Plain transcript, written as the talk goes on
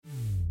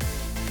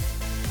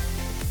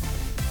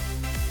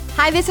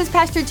Hi, this is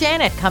Pastor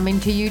Janet coming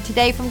to you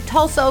today from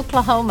Tulsa,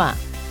 Oklahoma.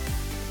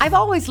 I've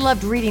always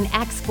loved reading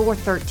Acts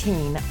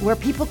 4:13, where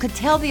people could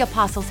tell the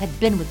apostles had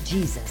been with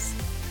Jesus.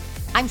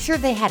 I'm sure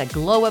they had a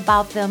glow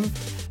about them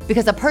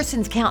because a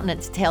person's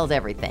countenance tells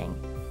everything.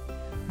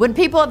 When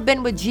people have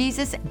been with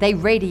Jesus, they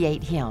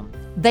radiate Him.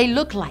 They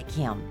look like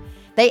Him.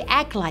 They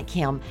act like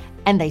Him,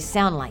 and they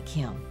sound like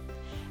Him.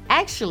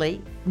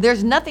 Actually,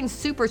 there's nothing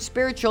super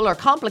spiritual or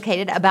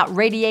complicated about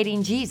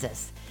radiating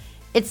Jesus.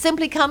 It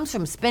simply comes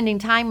from spending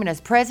time in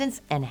His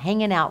presence and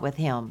hanging out with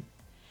Him.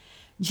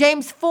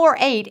 James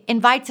 4:8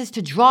 invites us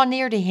to draw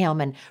near to Him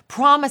and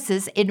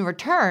promises in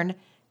return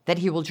that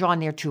He will draw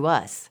near to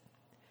us.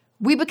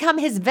 We become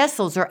His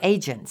vessels or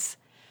agents.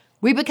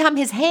 We become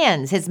His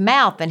hands, His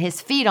mouth, and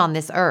His feet on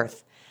this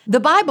earth.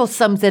 The Bible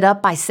sums it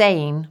up by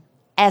saying,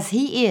 "As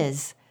He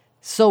is,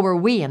 so are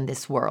we in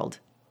this world."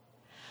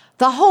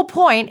 The whole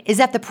point is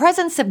that the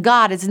presence of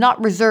God is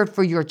not reserved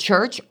for your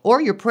church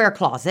or your prayer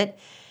closet.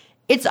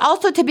 It's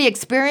also to be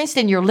experienced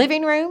in your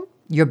living room,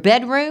 your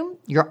bedroom,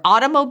 your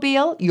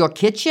automobile, your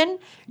kitchen,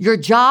 your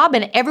job,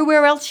 and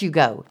everywhere else you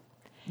go.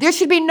 There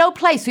should be no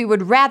place we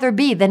would rather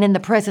be than in the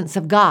presence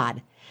of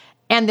God.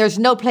 And there's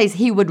no place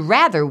He would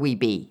rather we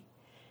be.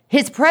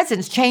 His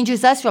presence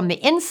changes us from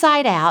the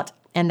inside out,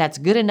 and that's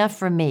good enough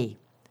for me.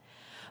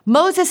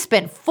 Moses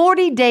spent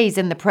 40 days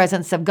in the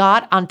presence of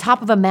God on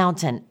top of a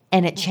mountain,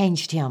 and it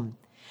changed him.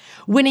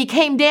 When he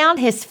came down,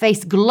 his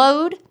face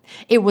glowed.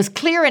 It was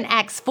clear in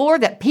Acts 4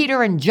 that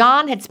Peter and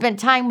John had spent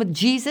time with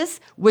Jesus,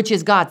 which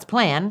is God's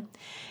plan.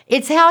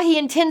 It's how He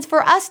intends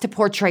for us to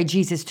portray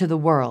Jesus to the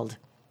world.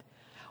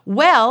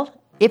 Well,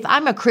 if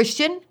I'm a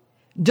Christian,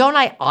 don't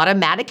I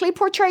automatically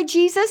portray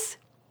Jesus?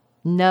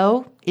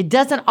 No, it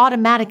doesn't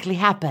automatically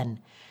happen.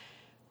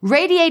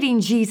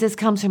 Radiating Jesus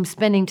comes from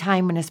spending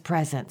time in His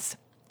presence.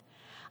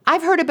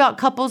 I've heard about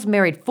couples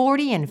married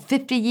 40 and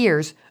 50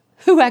 years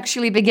who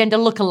actually begin to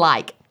look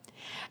alike.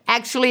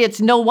 Actually,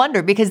 it's no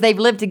wonder because they've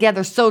lived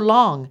together so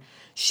long,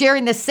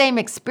 sharing the same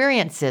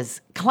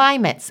experiences,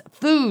 climates,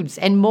 foods,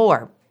 and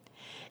more.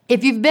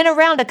 If you've been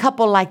around a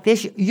couple like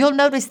this, you'll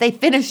notice they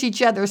finish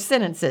each other's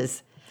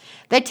sentences.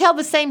 They tell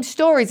the same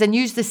stories and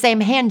use the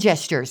same hand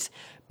gestures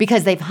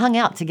because they've hung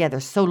out together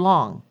so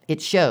long.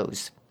 It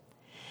shows.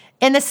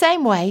 In the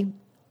same way,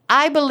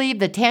 I believe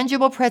the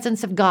tangible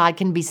presence of God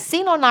can be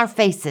seen on our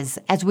faces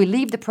as we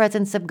leave the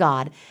presence of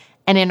God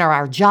and enter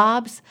our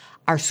jobs,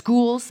 our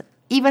schools,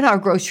 even our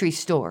grocery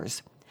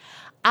stores.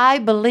 I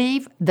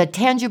believe the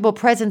tangible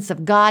presence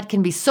of God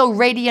can be so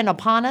radiant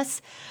upon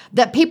us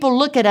that people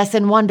look at us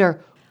and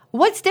wonder,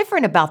 what's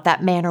different about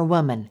that man or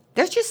woman?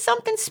 There's just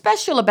something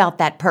special about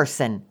that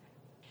person.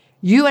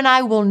 You and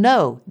I will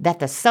know that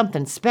the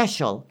something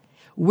special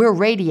we're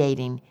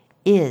radiating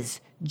is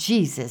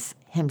Jesus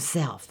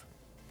Himself.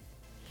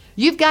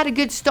 You've got a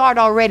good start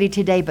already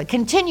today, but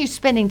continue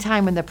spending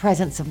time in the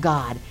presence of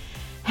God.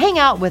 Hang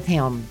out with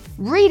Him.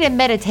 Read and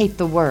meditate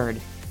the Word.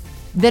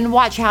 Then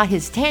watch how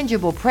His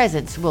tangible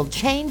presence will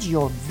change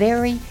your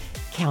very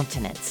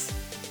countenance.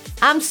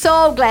 I'm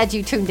so glad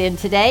you tuned in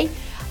today.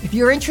 If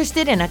you're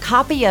interested in a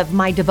copy of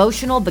my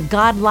devotional, The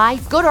God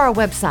Life, go to our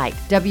website,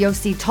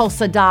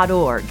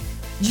 woctulsa.org.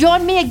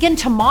 Join me again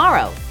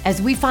tomorrow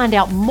as we find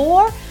out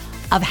more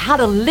of how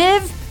to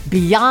live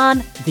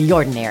beyond the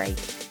ordinary.